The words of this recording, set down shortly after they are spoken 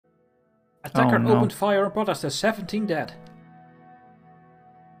Attacker no. opened fire on protesters, 17 dead.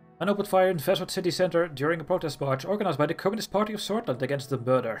 And opened fire in Vesward city center during a protest march organized by the Communist Party of Sordland against the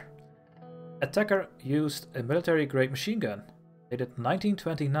murder. Attacker used a military-grade machine gun, dated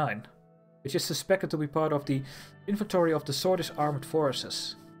 1929, which is suspected to be part of the inventory of the Swedish armed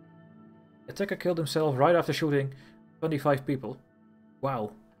forces. Attacker killed himself right after shooting 25 people.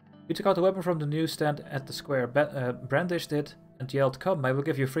 Wow. He took out the weapon from the newsstand at the square, brandished it, and yelled, "Come, I will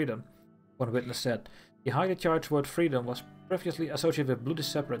give you freedom," one witness said. The highly charged word freedom was previously associated with bloody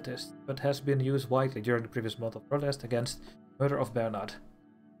separatists, but has been used widely during the previous month of protest against the murder of Bernard.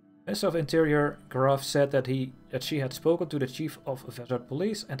 Minister of Interior Graf said that she had spoken to the chief of Vesward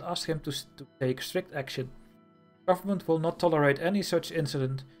Police and asked him to take strict action. The government will not tolerate any such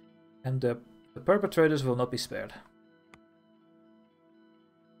incident, and the perpetrators will not be spared.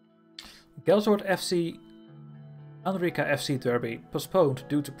 Gelsword FC Anrika FC derby postponed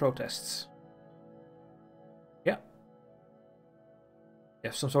due to protests. Yeah. You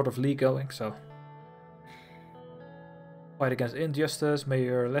have some sort of league going, so. Fight against injustice.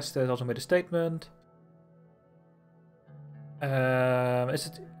 Mayor Lester also made a statement.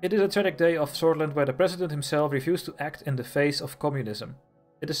 It is a tragic day of Sordland where the president himself refused to act in the face of communism.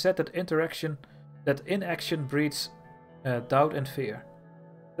 It is said that inaction breeds doubt and fear.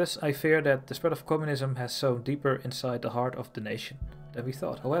 Thus, I fear that the spread of communism has sown deeper inside the heart of the nation than we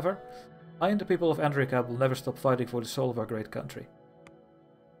thought. However, I and the people of Andrika will never stop fighting for the soul of our great country.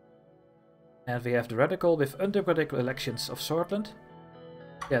 And we have the radical with undemocratic elections of Sordland.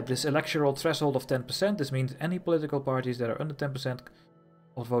 Yeah, this electoral threshold of 10%, this means any political parties that are under 10%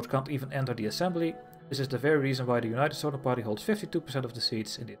 of votes can't even enter the assembly. This is the very reason why the United Sordland Party holds 52% of the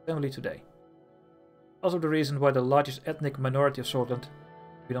seats in the assembly today. Also the reason why the largest ethnic minority of Sordland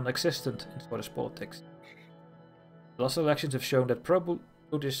non-existent in Scottish politics. The last elections have shown that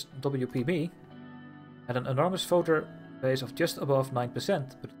pro-Buddhist WPB had an enormous voter base of just above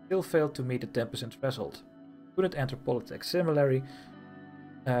 9%, but still failed to meet the 10% threshold. Couldn't enter politics. Similarly,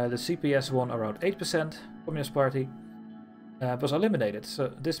 the CPS won around 8%, Communist Party was eliminated.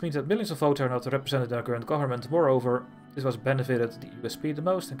 So this means that millions of votes are not represented in our current government. Moreover, this was benefited the USP the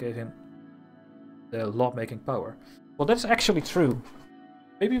most and gave him the lawmaking power. Well, that's actually true.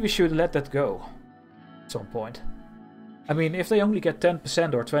 Maybe we should let that go at some point. I mean, if they only get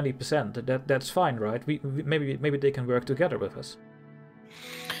 10% or 20%, that's fine, right? Maybe they can work together with us.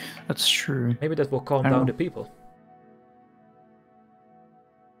 That's true. Maybe that will calm down the people.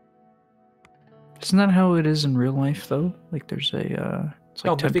 Isn't that how it is in real life, though? Like, there's a... it's like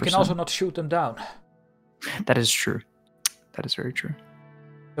no, but 10%. we can also not shoot them down. That is true. That is very true.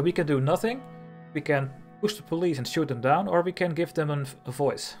 So we can do nothing. We can push the police and shoot them down, or we can give them a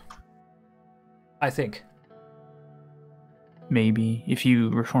voice. I think. Maybe, if you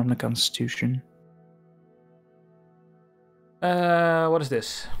reform the constitution. What is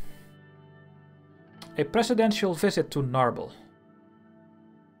this? A presidential visit to Narble.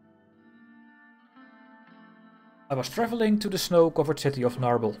 I was traveling to the snow-covered city of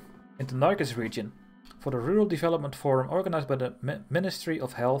Narble, in the Nargis region, for the Rural Development Forum organized by the Ministry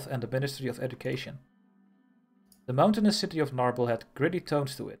of Health and the Ministry of Education. The mountainous city of Narble had gritty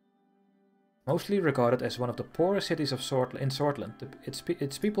tones to it. Mostly regarded as one of the poorest cities of in Sordland,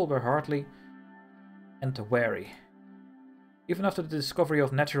 its people were hardly and wary. Even after the discovery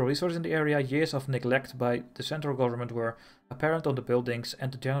of natural resources in the area, years of neglect by the central government were apparent on the buildings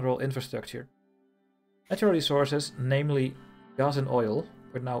and the general infrastructure. Natural resources, namely gas and oil,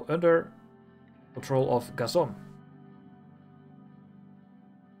 were now under control of Gazom.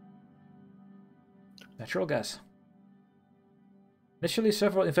 Natural gas. Initially,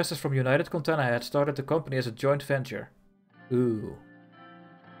 several investors from United Contana had started the company as a joint venture. Ooh.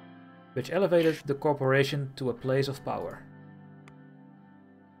 Which elevated the corporation to a place of power.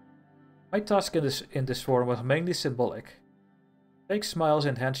 My task in this forum was mainly symbolic. Fake smiles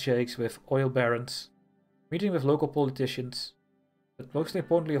and handshakes with oil barons, meeting with local politicians, but most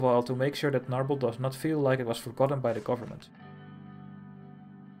importantly of all, to make sure that Narble does not feel like it was forgotten by the government.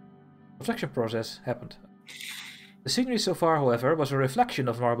 The construction process happened. The scenery so far, however, was a reflection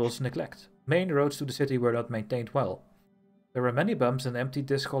of Narble's neglect. Main roads to the city were not maintained well. There were many bumps and empty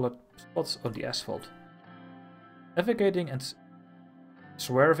discolored spots on the asphalt. Navigating and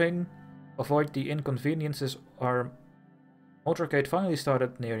swerving avoid the inconveniences, our motorcade finally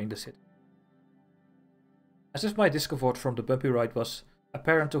started nearing the city. As if my discomfort from the bumpy ride was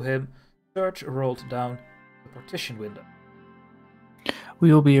apparent to him, Serge rolled down the partition window.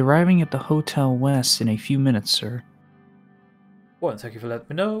 We will be arriving at the Hotel West in a few minutes, sir. 1. Thank you for letting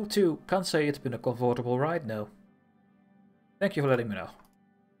me know. 2. Can't say it's been a comfortable ride, no. Thank you for letting me know.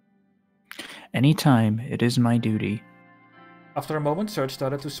 Anytime, it is my duty. After a moment, Serge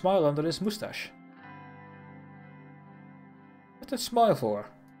started to smile under his moustache. What's that smile for?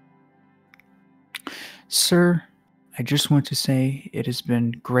 Sir, I just want to say it has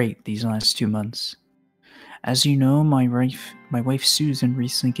been great these last 2 months. As you know, my wife Susan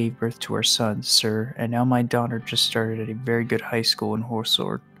recently gave birth to our son, sir, and now my daughter just started at a very good high school in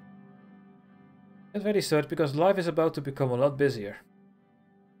Horsord. Get ready, Serge, because life is about to become a lot busier.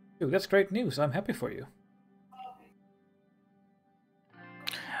 Dude, that's great news. I'm happy for you.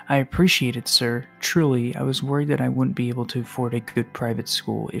 I appreciate it, sir. Truly, I was worried that I wouldn't be able to afford a good private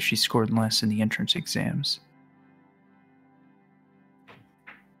school if she scored less in the entrance exams.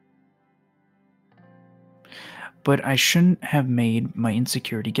 But I shouldn't have made my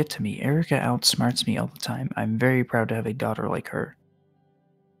insecurity get to me. Erica outsmarts me all the time. I'm very proud to have a daughter like her.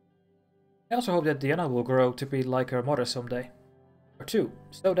 I also hope that Diana will grow to be like her mother someday. Or two,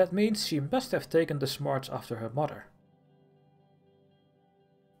 so that means she must have taken the smarts after her mother.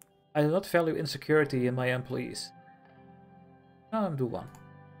 I do not value insecurity in my employees. I'll do one.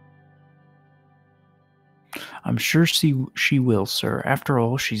 I'm sure she will, sir. After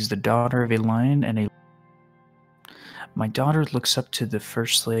all, she's the daughter of a lion and a... My daughter looks up to the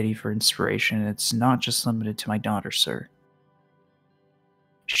First Lady for inspiration, and it's not just limited to my daughter, sir.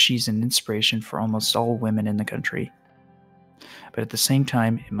 She's an inspiration for almost all women in the country. But at the same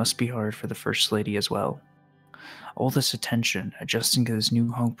time, it must be hard for the First Lady as well. All this attention, adjusting to this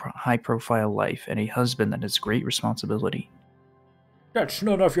new high-profile life, and a husband that has great responsibility. That's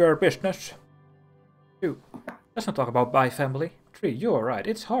none of your business. 2. Let's not talk about my family. 3. You're right,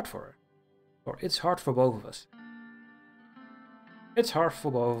 it's hard for her. Or it's hard for both of us. It's hard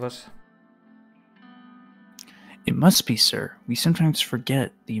for both of us. It must be, sir. We sometimes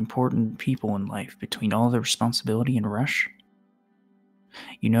forget the important people in life between all the responsibility and rush.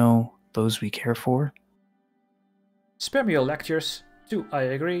 You know, those we care for. Spare me your lectures. 2. I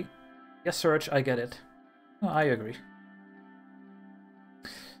agree. Yes, Serge, I get it. Oh, I agree.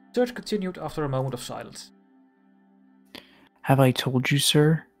 Serge continued after a moment of silence. Have I told you,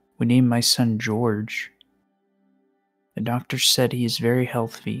 sir? We named my son George. The doctor said he is very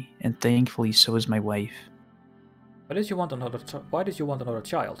healthy, and thankfully so is my wife. Why did you want another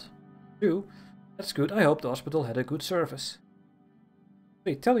child? 2. That's good. I hope the hospital had a good service.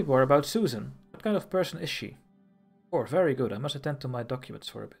 3. Tell me more about Susan. What kind of person is she? 4. Very good. I must attend to my documents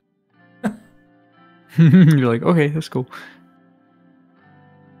for a bit. You're like, okay, that's cool.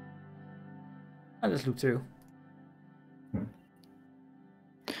 I just look too.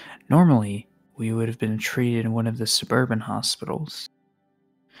 Normally, we would have been treated in one of the suburban hospitals.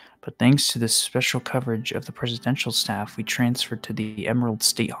 But thanks to the special coverage of the presidential staff, we transferred to the Emerald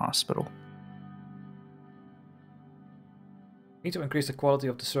State Hospital. Need to increase the quality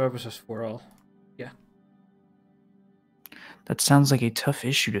of the services for all. Yeah. That sounds like a tough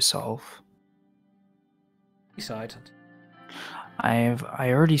issue to solve. Besides, I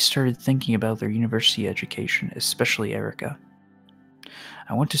already started thinking about their university education, especially Erica.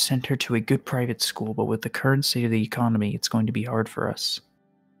 I want to send her to a good private school, but with the current state of the economy, it's going to be hard for us.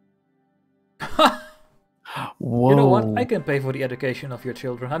 Whoa. You know what? I can pay for the education of your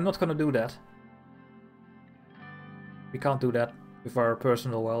children. I'm not gonna do that. We can't do that with our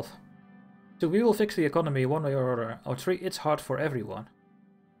personal wealth. So we will fix the economy one way or other. Or 3, it's hard for everyone.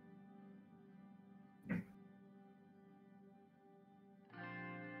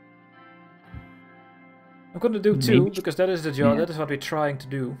 I'm gonna do 2 because that is the job. Yeah. That is what we're trying to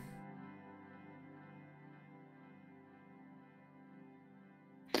do.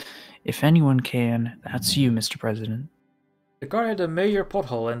 If anyone can, that's you, Mr. President. The car had a major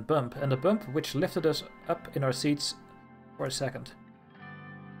pothole and a bump which lifted us up in our seats for a second.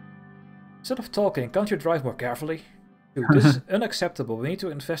 Instead of talking, can't you drive more carefully? Dude, this is unacceptable. We need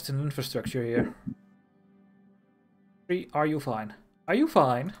to invest in infrastructure here. 3, are you fine? Are you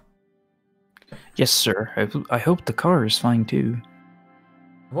fine? Yes, sir. I hope the car is fine too.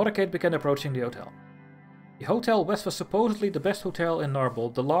 The motorcade began approaching the hotel. The Hotel West was supposedly the best hotel in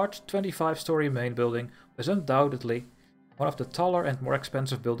Narble. The large 25-story main building was undoubtedly one of the taller and more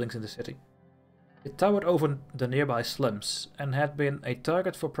expensive buildings in the city. It towered over the nearby slums and had been a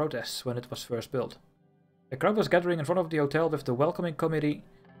target for protests when it was first built. A crowd was gathering in front of the hotel with the welcoming committee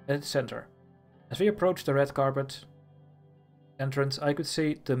at its center. As we approached the red carpet entrance, I could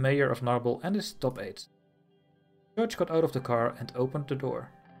see the mayor of Narble and his top aides. George got out of the car and opened the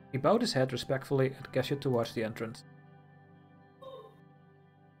door. He bowed his head respectfully and gestured towards the entrance.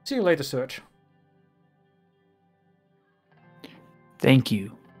 See you later, Serge. Thank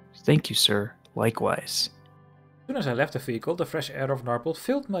you. Thank you, sir. Likewise. As soon as I left the vehicle, the fresh air of Narble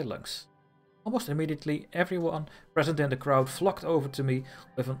filled my lungs. Almost immediately, everyone present in the crowd flocked over to me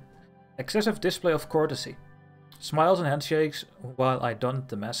with an excessive display of courtesy. Smiles and handshakes while I donned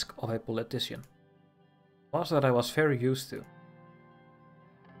the mask of a politician. Was that I was very used to.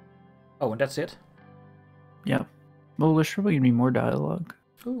 Oh, and that's it? Yeah. Well, there's probably gonna be more dialogue.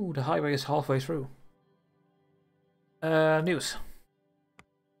 Ooh, the highway is halfway through. News.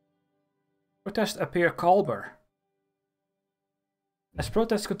 Protests appear calmer. As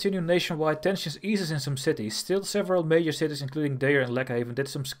protests continue nationwide, tensions eases in some cities. Still, several major cities, including Deir and Lekhaven, did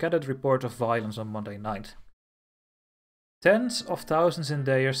some scattered reports of violence on Monday night. Tens of thousands in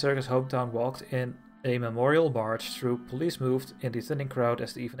Deir, Circus' hometown, walked in a memorial march through. Police moved in the thinning crowd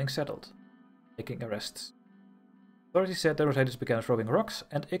as the evening settled, making arrests. Authorities said demonstrators began throwing rocks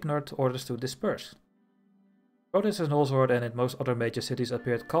and ignored orders to disperse. Protests in Olsword and in most other major cities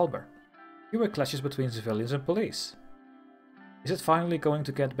appeared calmer. Fewer clashes between civilians and police. Is it finally going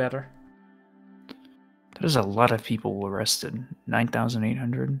to get better? There's a lot of people arrested.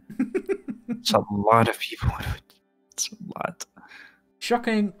 9,800. It's a lot of people. It's a lot.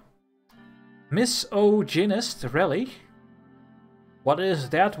 Shocking. Misogynist rally? What is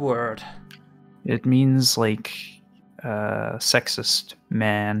that word? It means like sexist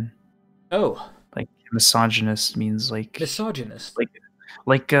man. Oh. Like misogynist means like misogynist.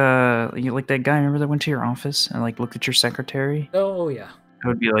 Like that guy, remember that went to your office and like looked at your secretary? Oh yeah. That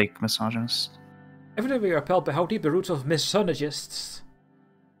would be like misogynist. Every day we are appalled by how deep the roots of misogyny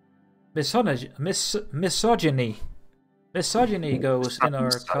goes in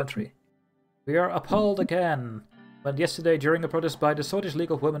our country. We are appalled again when yesterday, during a protest by the Swedish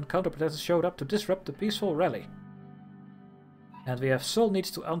League of Women, counter-protesters showed up to disrupt the peaceful rally. And we have Soll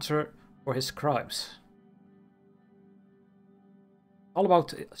needs to answer for his crimes. All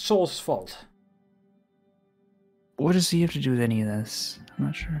about Soll's fault. What does he have to do with any of this? I'm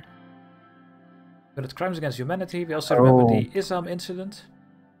not sure. But it's crimes against humanity. We also remember the Islam incident.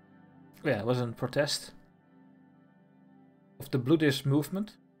 Yeah, it was a protest of the Bloodist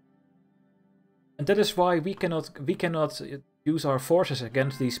movement. And that is why we cannot use our forces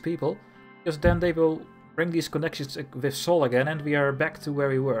against these people, because then they will bring these connections with Soll again, and we are back to where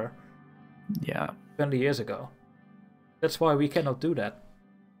we were. Yeah. 20 years ago. That's why we cannot do that.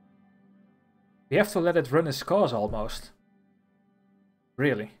 We have to let it run its course almost.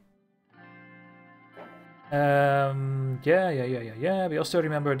 Really. Yeah. We also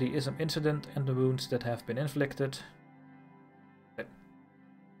remember the Islam incident and the wounds that have been inflicted. Okay.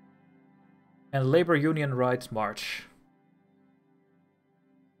 And Labor Union Rights March.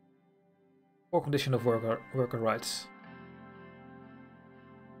 Poor condition of worker rights.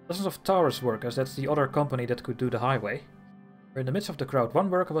 Dozens of Taurus workers, that's the other company that could do the highway, were in the midst of the crowd. One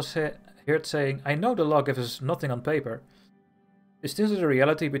worker was heard saying, "I know the law gives us nothing on paper. Is this the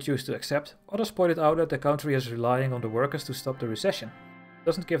reality we choose to accept?" Others pointed out that the country is relying on the workers to stop the recession. It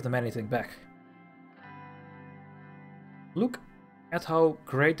doesn't give them anything back. Look at how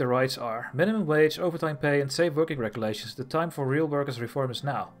great the rights are. Minimum wage, overtime pay and safe working regulations. The time for real workers' reform is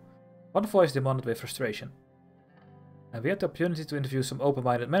now. One voice demanded with frustration. And we had the opportunity to interview some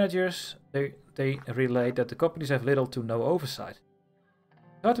open-minded managers. They relayed that the companies have little to no oversight.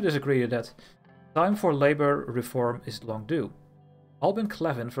 It's hard to disagree that time for labor reform is long due. Albin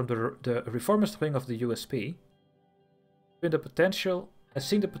Clevin from the reformist wing of the USP has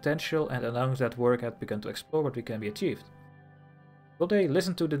seen the potential and announced that work had begun to explore what can be achieved. Will they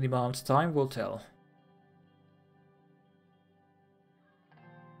listen to the demands? Time will tell.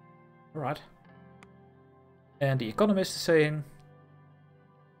 Alright. And The Economist is saying,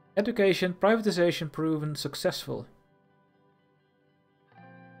 education, privatization proven successful.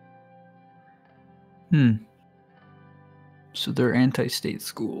 So they're anti-state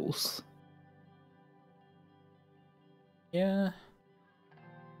schools. Yeah.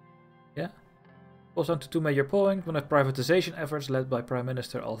 Goes on to two major points. One of privatization efforts led by Prime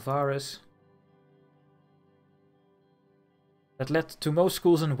Minister Alvarez that led to most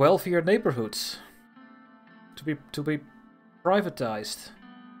schools in wealthier neighborhoods to be privatized.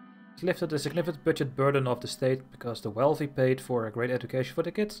 It lifted a significant budget burden off the state because the wealthy paid for a great education for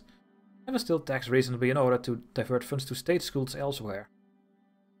the kids and was still taxed reasonably in order to divert funds to state schools elsewhere.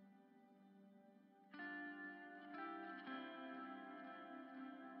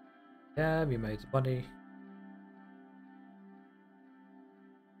 Yeah, we made money.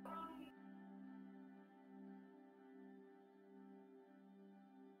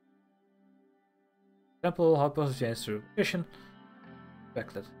 Example, how positive change through position.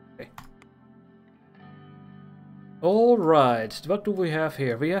 Expected. Okay. Alright, what do we have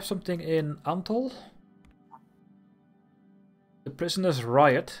here? We have something in Anton. The prisoners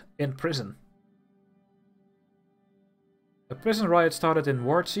riot in prison. A prison riot started in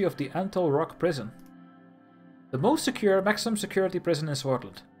Ward C of the Anton Rock prison. The most secure maximum security prison in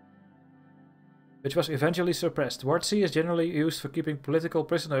Sordland, which was eventually suppressed. Ward C is generally used for keeping political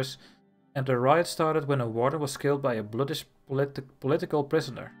prisoners, and the riot started when a warden was killed by a bloodish political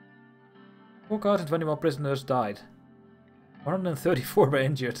prisoner. 4,021 prisoners died. 134 were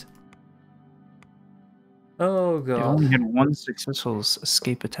injured. Oh god. They only had one successful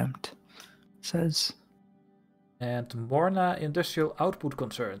escape attempt, it says. And Morna industrial output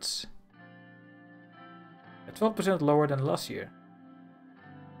concerns. At 12% lower than last year.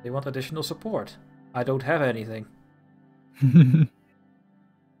 They want additional support. I don't have anything.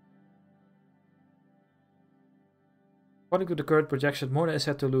 According to the current projection, Morna is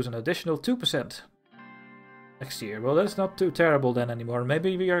set to lose an additional 2% next year. Well, that's not too terrible then anymore.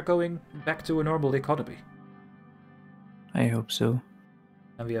 Maybe we are going back to a normal economy. I hope so.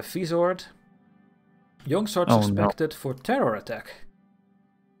 And we have Vizord. Young Sword suspected for terror attack.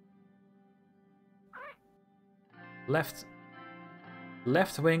 Left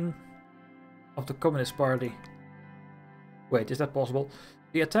wing of the Communist Party. Wait, is that possible?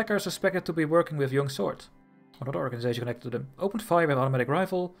 The attacker is suspected to be working with Young Sword. Another organization connected to them. Opened fire with an automatic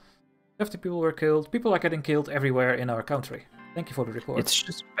rifle. 50 people were killed. People are getting killed everywhere in our country. Thank you for the report. It's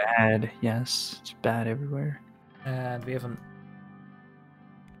just bad, yes. It's bad everywhere. And we have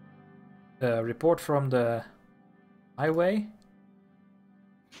a report from the highway.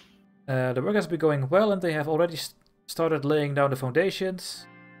 The work has been going well and they have already started laying down the foundations.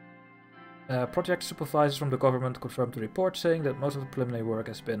 Project supervisors from the government confirmed the report, saying that most of the preliminary work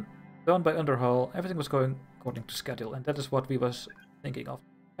has been done by Underhull. Everything was going according to schedule, and that is what we was thinking of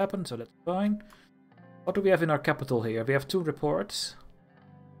happened, so that's fine. What do we have in our capital here? We have 2 reports.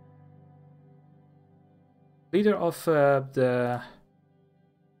 Leader of the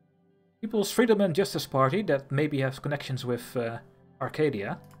People's Freedom and Justice Party, that maybe has connections with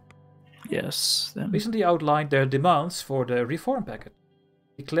Arcadia. Yes. Them. Recently outlined their demands for the reform package.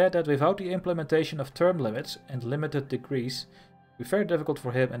 Declared that without the implementation of term limits and limited degrees, it would be very difficult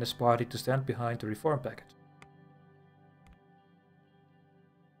for him and his party to stand behind the reform package.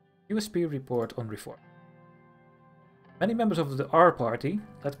 USP report on reform. Many members of the R party,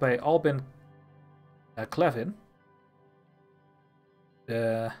 led by Albin Clevin,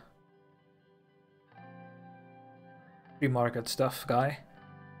 the free market stuff guy,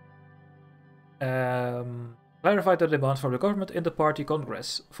 clarified the demands from the government in the party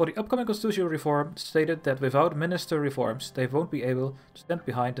congress for the upcoming constitutional reform, stated that without minister reforms they won't be able to stand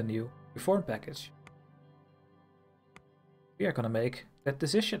behind the new reform package. We are gonna make that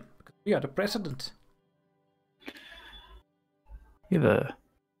decision because we are the president. You have a...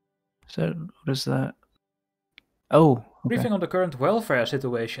 what is that? Oh, okay. Briefing on the current welfare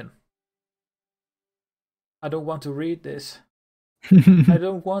situation. I don't want to read this. I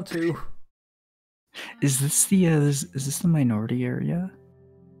don't want to. Is this the minority area?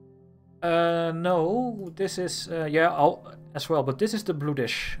 No, this is yeah, as well, but this is the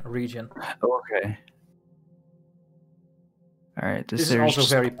Bludish region. Oh, okay. All right. This is also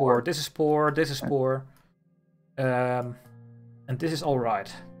very poor. This is poor. This is poor. And this is all right.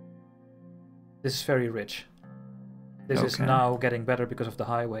 This is very rich. This is now getting better because of the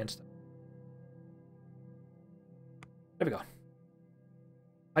highway and stuff. There we go.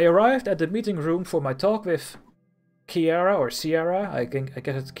 I arrived at the meeting room for my talk with Kiara or Sierra, I guess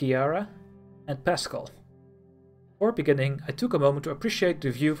it's Kiara, and Pascal. Before beginning, I took a moment to appreciate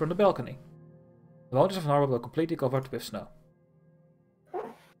the view from the balcony. The mountains of Norway were completely covered with snow.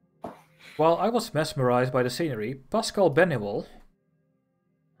 While I was mesmerized by the scenery, Pascal Benewol,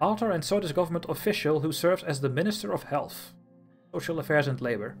 author and Swedish government official who serves as the Minister of Health, Social Affairs and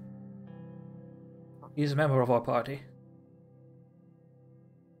Labor. He is a member of our party.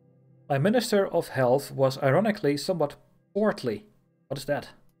 My Minister of Health was ironically somewhat portly. What is that?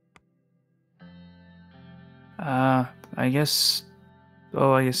 I guess...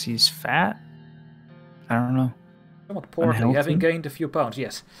 Oh, I guess he's fat? I don't know. Somewhat portly, Unhealthy? having gained a few pounds,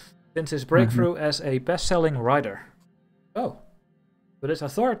 yes. Since his breakthrough as a best-selling writer. Oh. But his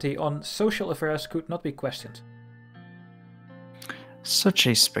authority on social affairs could not be questioned. Such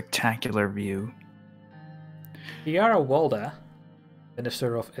a spectacular view. Chiara Walda,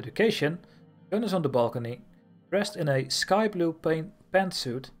 Minister of Education, joined us on the balcony, dressed in a sky blue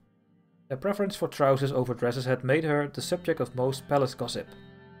pantsuit. Her preference for trousers over dresses had made her the subject of most palace gossip,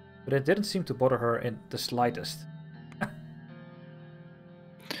 but it didn't seem to bother her in the slightest.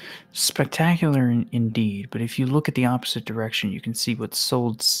 Spectacular indeed, but if you look at the opposite direction, you can see what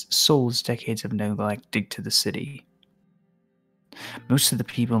Soll's decades of neglect did to the city. Most of the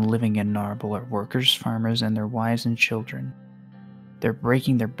people living in Narble are workers, farmers, and their wives and children. They're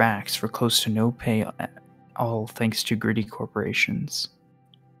breaking their backs for close to no pay, all thanks to greedy corporations.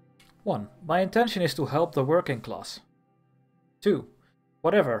 1. My intention is to help the working class. 2.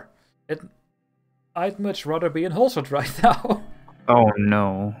 Whatever. I'd much rather be in Holsworth right now. Oh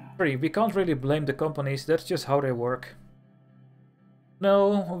no. 3. We can't really blame the companies, that's just how they work.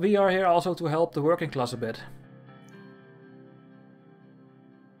 No, we are here also to help the working class a bit.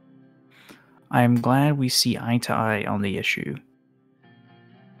 I am glad we see eye to eye on the issue.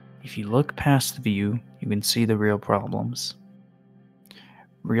 If you look past the view, you can see the real problems.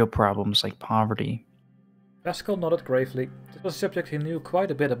 Real problems like poverty. Pascal nodded gravely. This was a subject he knew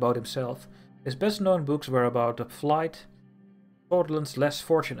quite a bit about himself. His best-known books were about the flight of Sordland's less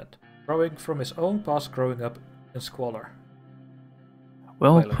fortunate, growing from his own past growing up in squalor.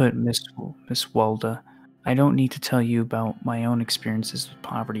 Well put, Miss Walda. I don't need to tell you about my own experiences with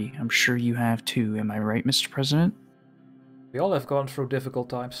poverty. I'm sure you have too. Am I right, Mr. President? We all have gone through difficult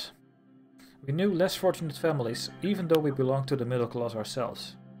times. We knew less fortunate families, even though we belong to the middle class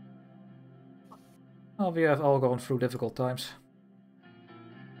ourselves. Well, we have all gone through difficult times.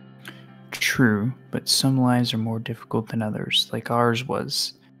 True, but some lives are more difficult than others, like ours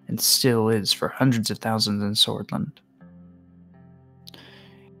was, and still is for hundreds of thousands in Sordland.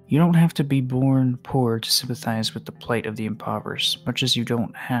 You don't have to be born poor to sympathize with the plight of the impoverished, much as you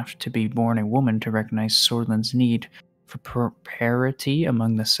don't have to be born a woman to recognize Sordland's need for parity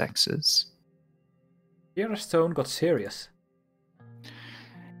among the sexes. Kiera's tone got serious.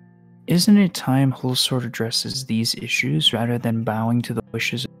 Isn't it time Holsworth addresses these issues rather than bowing to the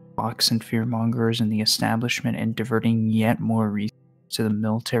wishes of hawks and fearmongers in the establishment and diverting yet more resources to the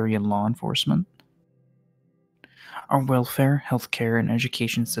military and law enforcement? Our welfare, healthcare, and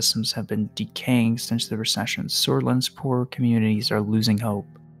education systems have been decaying since the recession. Sordland's poor communities are losing hope.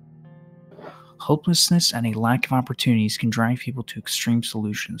 Hopelessness and a lack of opportunities can drive people to extreme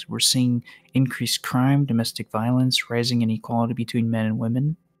solutions. We're seeing increased crime, domestic violence, rising inequality between men and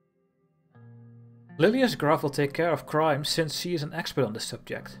women. Lilia's Graf will take care of crime since she is an expert on this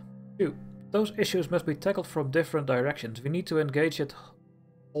subject. 2. Those issues must be tackled from different directions. We need to engage it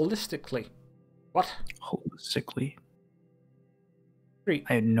holistically. What? Holistically? 3.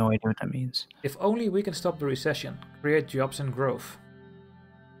 I had no idea what that means. If only we can stop the recession, create jobs and growth.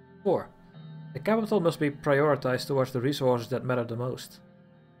 4. The capital must be prioritized towards the resources that matter the most.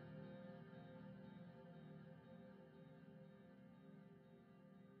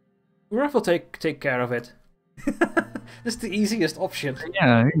 Graf will take care of it. This is the easiest option.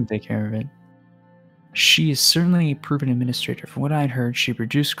 Yeah, I can take care of it. She is certainly a proven administrator. From what I'd heard, she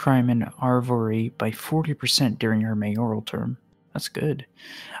reduced crime in Arvory by 40% during her mayoral term. That's good.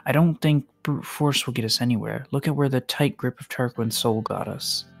 I don't think brute force will get us anywhere. Look at where the tight grip of Tarquin Soll got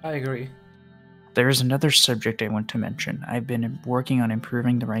us. I agree. There is another subject I want to mention. I've been working on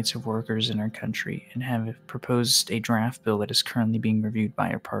improving the rights of workers in our country and have proposed a draft bill that is currently being reviewed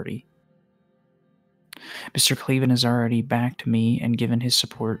by our party. Mr. Cleven has already backed me and given his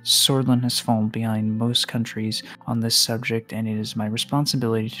support. Sordland has fallen behind most countries on this subject, and it is my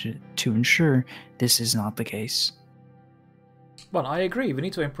responsibility to ensure this is not the case. Well, I agree. We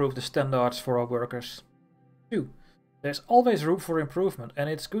need to improve the standards for our workers. 2. There's always room for improvement, and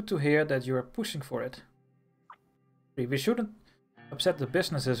it's good to hear that you are pushing for it. 3. We shouldn't upset the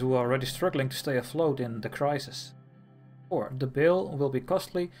businesses who are already struggling to stay afloat in the crisis. 4. The bill will be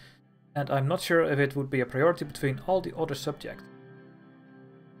costly, and I'm not sure if it would be a priority between all the other subjects.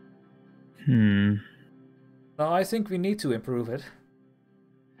 Now, I think we need to improve it.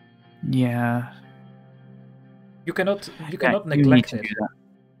 Yeah. You cannot neglect it.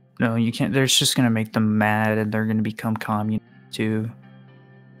 No, you can't. There's just going to make them mad, and they're going to become communists too.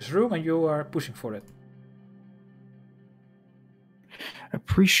 There's room, and you are pushing for it.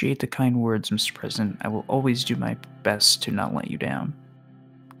 Appreciate the kind words, Mr. President. I will always do my best to not let you down.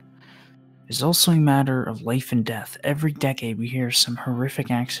 It's also a matter of life and death. Every decade we hear some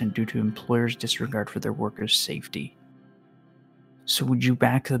horrific accident due to employers' disregard for their workers' safety. So would you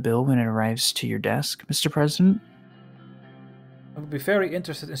back the bill when it arrives to your desk, Mr. President? I would be very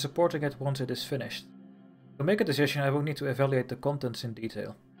interested in supporting it once it is finished. To make a decision, I will need to evaluate the contents in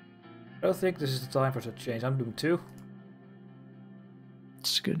detail. I don't think this is the time for such change. I'm doing 2.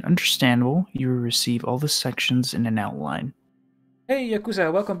 It's good. Understandable. You will receive all the sections in an outline. Hey,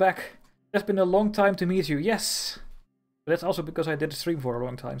 Yakuza, welcome back. It's been a long time to meet you, yes! But that's also because I did a stream for a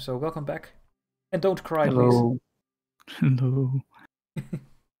long time, so welcome back. And don't cry, Hello. Please. Hello.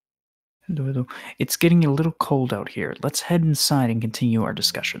 Hello. It's getting a little cold out here. Let's head inside and continue our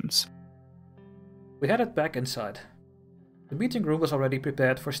discussions. We headed back inside. The meeting room was already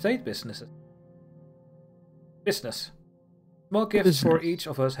prepared for state businesses. Business. Small gifts for each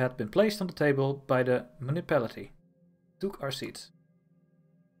of us had been placed on the table by the municipality. Took our seats.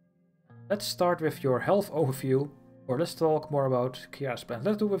 Let's start with your health overview, or let's talk more about Kiara's plan.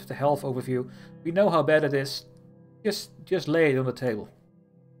 Let's do with the health overview. We know how bad it is. Just lay it on the table.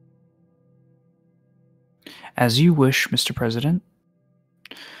 As you wish, Mr. President.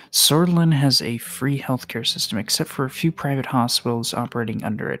 Sordland has a free healthcare system except for a few private hospitals operating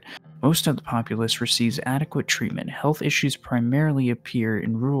under it. Most of the populace receives adequate treatment. Health issues primarily appear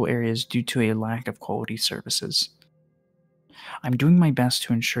in rural areas due to a lack of quality services. I'm doing my best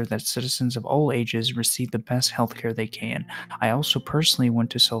to ensure that citizens of all ages receive the best healthcare they can. I also personally want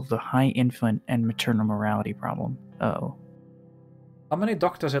to solve the high infant and maternal mortality problem. Uh-oh. How many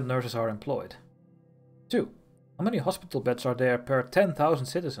doctors and nurses are employed? 2. How many hospital beds are there per 10,000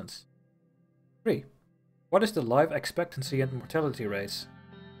 citizens? 3. What is the life expectancy and mortality rates?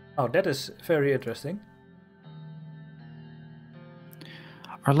 Oh, that is very interesting.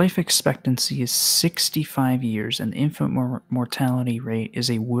 Our life expectancy is 65 years, and the infant mortality rate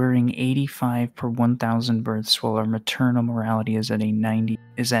is a worrying 85 per 1,000 births, while our maternal mortality is at 90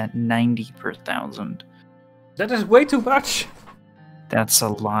 per 1,000. That is way too much. That's a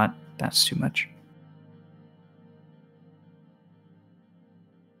lot. That's too much.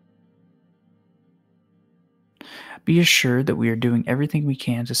 Be assured that we are doing everything we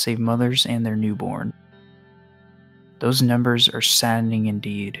can to save mothers and their newborn. Those numbers are saddening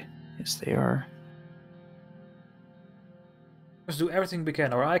indeed. Yes, they are. Let's do everything we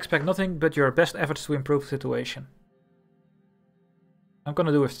can, or I expect nothing but your best efforts to improve the situation. I'm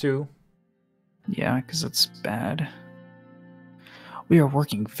gonna do with 2. Yeah, because it's bad. We are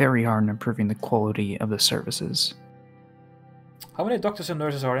working very hard on improving the quality of the services. How many doctors and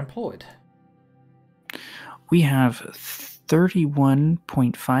nurses are employed? We have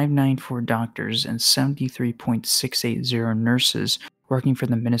 31.594 doctors and 73.680 nurses working for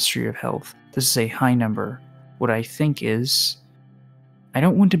the Ministry of Health. This is a high number. What I think is, I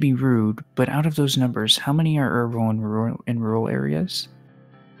don't want to be rude, but out of those numbers, how many are urban and rural areas?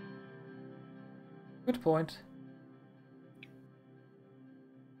 Good point.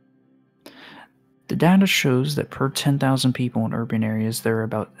 The data shows that per 10,000 people in urban areas, there are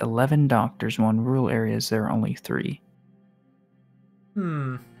about 11 doctors, while in rural areas, there are only 3.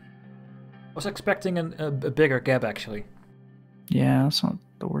 I was expecting a bigger gap, actually. Yeah, that's not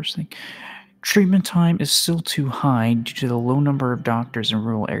the worst thing. Treatment time is still too high due to the low number of doctors in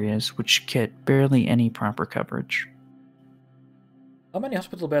rural areas, which get barely any proper coverage. How many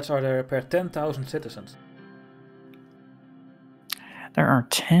hospital beds are there per 10,000 citizens? There are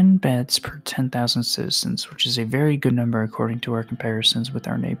 10 beds per 10,000 citizens, which is a very good number according to our comparisons with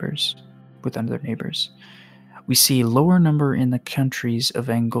other neighbors. We see a lower number in the countries of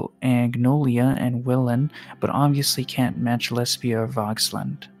Agnolia and Willen, but obviously can't match Lesbia or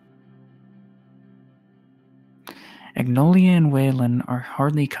Voxland. Agnolia and Wayland are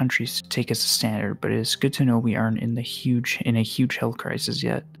hardly countries to take as a standard, but it is good to know we aren't in a huge health crisis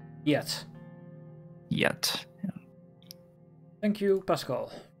yet. Yet. Yeah. Thank you,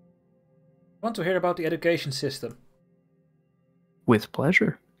 Pascal. Want to hear about the education system? With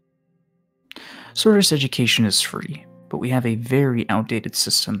pleasure. Sortis education is free, but we have a very outdated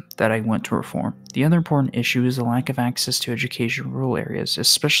system that I want to reform. The other important issue is the lack of access to education in rural areas,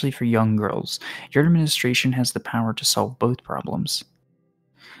 especially for young girls. Your administration has the power to solve both problems.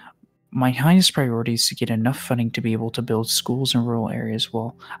 My highest priority is to get enough funding to be able to build schools in rural areas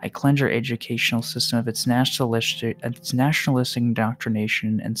while I cleanse our educational system of its nationalistic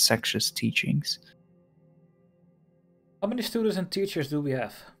indoctrination and sexist teachings. How many students and teachers do we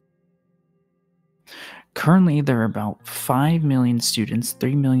have? Currently, there are about 5 million students,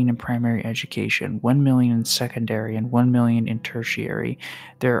 3 million in primary education, 1 million in secondary, and 1 million in tertiary.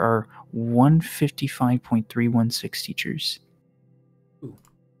 There are 155.316 teachers. Ooh.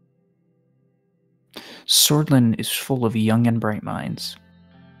 Sordland is full of young and bright minds.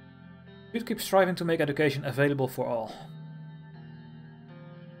 We should keep striving to make education available for all.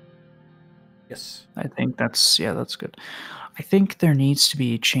 Yes. I think that's good. I think there needs to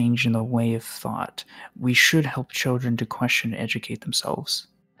be a change in the way of thought. We should help children to question and educate themselves.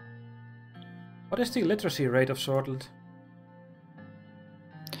 What is the literacy rate of Sordland?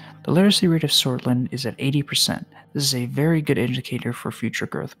 The literacy rate of Sordland is at 80%. This is a very good indicator for future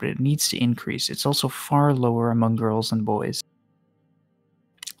growth, but it needs to increase. It's also far lower among girls and boys.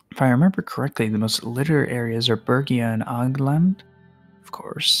 If I remember correctly, the most literate areas are Bergia and Agland, of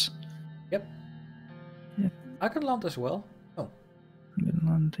course. Yep. Akenland as well. Oh.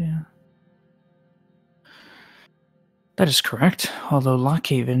 Agland, yeah. That is correct, although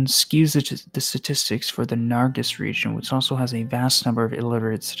Lockhaven skews the statistics for the Nargis region, which also has a vast number of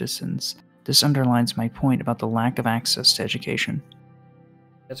illiterate citizens. This underlines my point about the lack of access to education.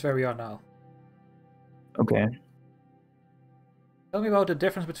 That's where we are now. Okay. Tell me about the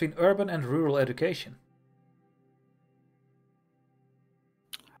difference between urban and rural education.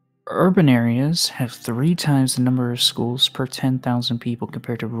 Urban areas have 3 times the number of schools per 10,000 people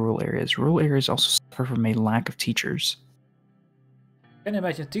compared to rural areas. Rural areas also suffer from a lack of teachers. I can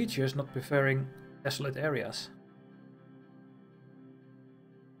imagine teachers not preferring desolate areas.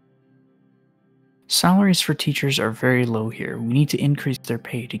 Salaries for teachers are very low here. We need to increase their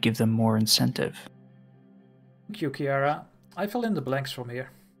pay to give them more incentive. Thank you, Kiara. I fill in the blanks from here.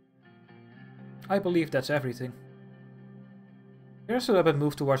 I believe that's everything. Kiara stood up and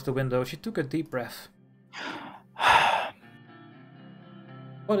moved towards the window. She took a deep breath.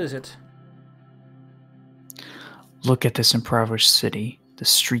 What is it? Look at this impoverished city. The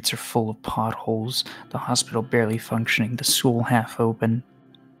streets are full of potholes, the hospital barely functioning, the school half open.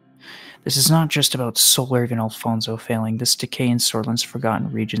 This is not just about Soll or even Alfonso failing. This decay in Sordland's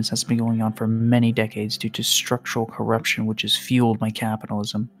forgotten regions has been going on for many decades due to structural corruption which has fueled my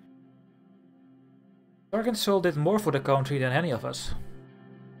capitalism. Sergeant Soll did more for the country than any of us.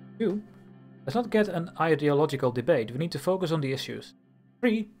 Two, let's not get an ideological debate. We need to focus on the issues.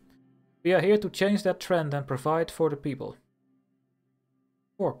 3, we are here to change that trend and provide for the people.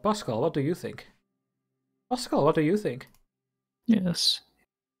 4, Pascal, what do you think? Pascal, what do you think? Yes.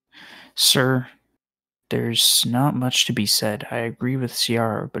 Sir, there's not much to be said. I agree with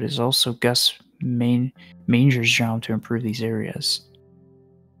Ciara, but it's also Gus Manger's job to improve these areas.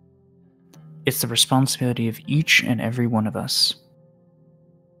 It's the responsibility of each and every one of us.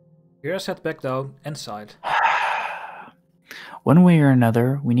 Kiara sat back down and sighed. One way or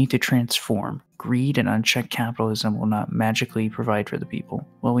another, we need to transform. Greed and unchecked capitalism will not magically provide for the people.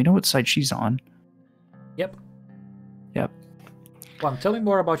 Well, we know what side she's on. Yep. Yep. Well, tell me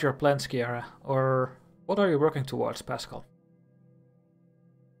more about your plans, Kiara. Or what are you working towards, Pascal?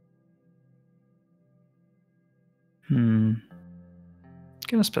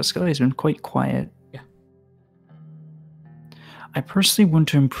 Guess Pascal has been quite quiet. Yeah. I personally want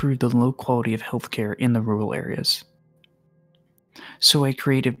to improve the low quality of healthcare in the rural areas. So I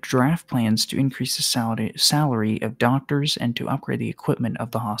created draft plans to increase the salary of doctors and to upgrade the equipment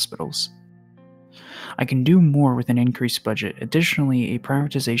of the hospitals. I can do more with an increased budget. Additionally, a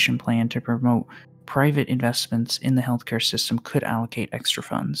privatization plan to promote private investments in the healthcare system could allocate extra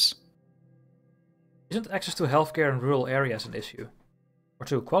funds. Isn't access to healthcare in rural areas an issue? Or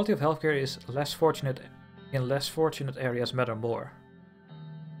 2, quality of healthcare is less fortunate in less fortunate areas matter more.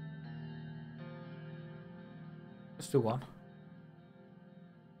 Let's do 1.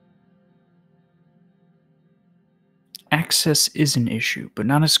 Access is an issue, but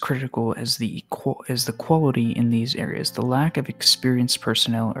not as critical as the quality in these areas. The lack of experienced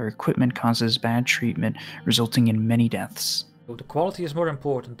personnel or equipment causes bad treatment, resulting in many deaths. So the quality is more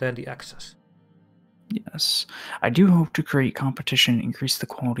important than the access. Yes. I do hope to create competition and increase the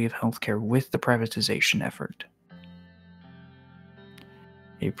quality of healthcare with the privatization effort.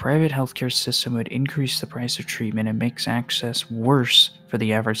 A private healthcare system would increase the price of treatment and makes access worse for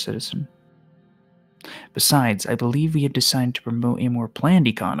the average citizen. Besides, I believe we had decided to promote a more planned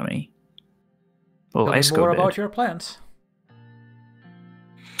economy. Well, Tell me more about your plans.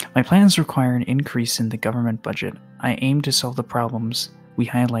 My plans require an increase in the government budget. I aim to solve the problems we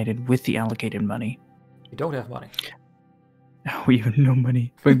highlighted with the allocated money. You don't have money. We have no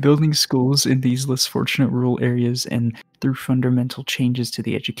money. By building schools in these less fortunate rural areas and through fundamental changes to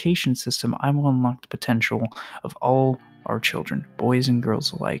the education system, I will unlock the potential of all our children, boys and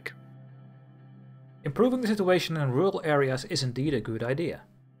girls alike. Improving the situation in rural areas is indeed a good idea.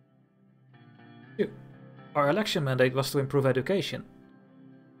 2. Our election mandate was to improve education.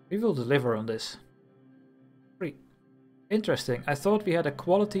 We will deliver on this. 3. Interesting, I thought we had a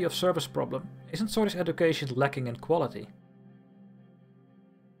quality of service problem. Isn't Swedish education lacking in quality?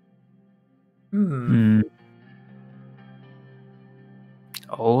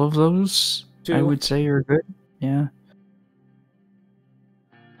 All of those, 2. I would say, are good. Yeah.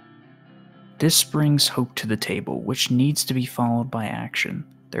 This brings hope to the table, which needs to be followed by action.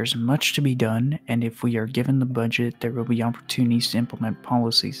 There's much to be done, and if we are given the budget, there will be opportunities to implement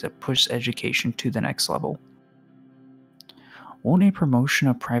policies that push education to the next level. Won't a promotion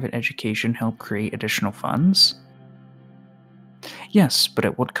of private education help create additional funds? Yes, but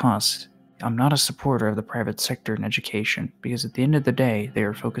at what cost? I'm not a supporter of the private sector in education, because at the end of the day, they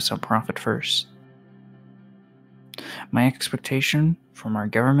are focused on profit first. My expectation from our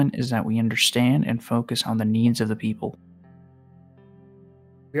government is that we understand and focus on the needs of the people.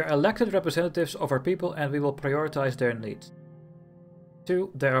 We are elected representatives of our people and we will prioritize their needs.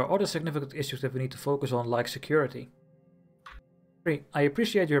 2. There are other significant issues that we need to focus on, like security. 3. I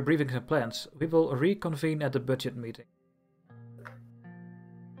appreciate your briefings and plans. We will reconvene at the budget meeting.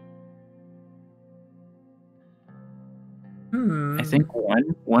 I think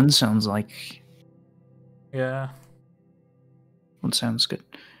one sounds like... Yeah. One sounds good.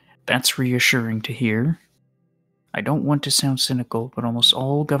 That's reassuring to hear. I don't want to sound cynical, but almost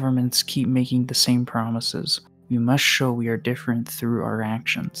all governments keep making the same promises. We must show we are different through our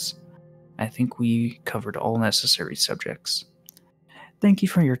actions. I think we covered all necessary subjects. Thank you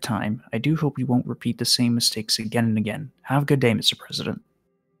for your time. I do hope you won't repeat the same mistakes again and again. Have a good day, Mr. President.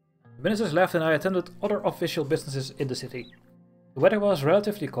 The ministers left and I attended other official businesses in the city. The weather was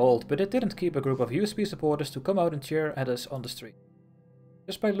relatively cold, but it didn't keep a group of USP supporters to come out and cheer at us on the street.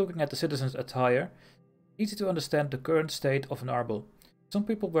 Just by looking at the citizens' attire, easy to understand the current state of Narble. Some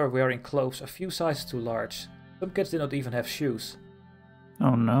people were wearing clothes a few sizes too large. Some kids did not even have shoes.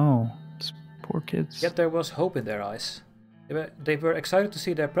 Oh no, it's poor kids. Yet there was hope in their eyes. They were excited to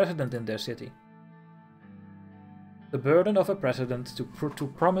see their president in their city. The burden of a president to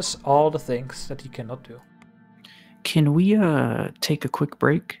promise all the things that he cannot do. Can we take a quick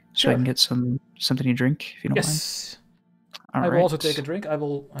break so Sure. I can get something to drink, if you don't mind? Yes. All I will right. also take a drink. I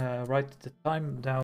will write the time down.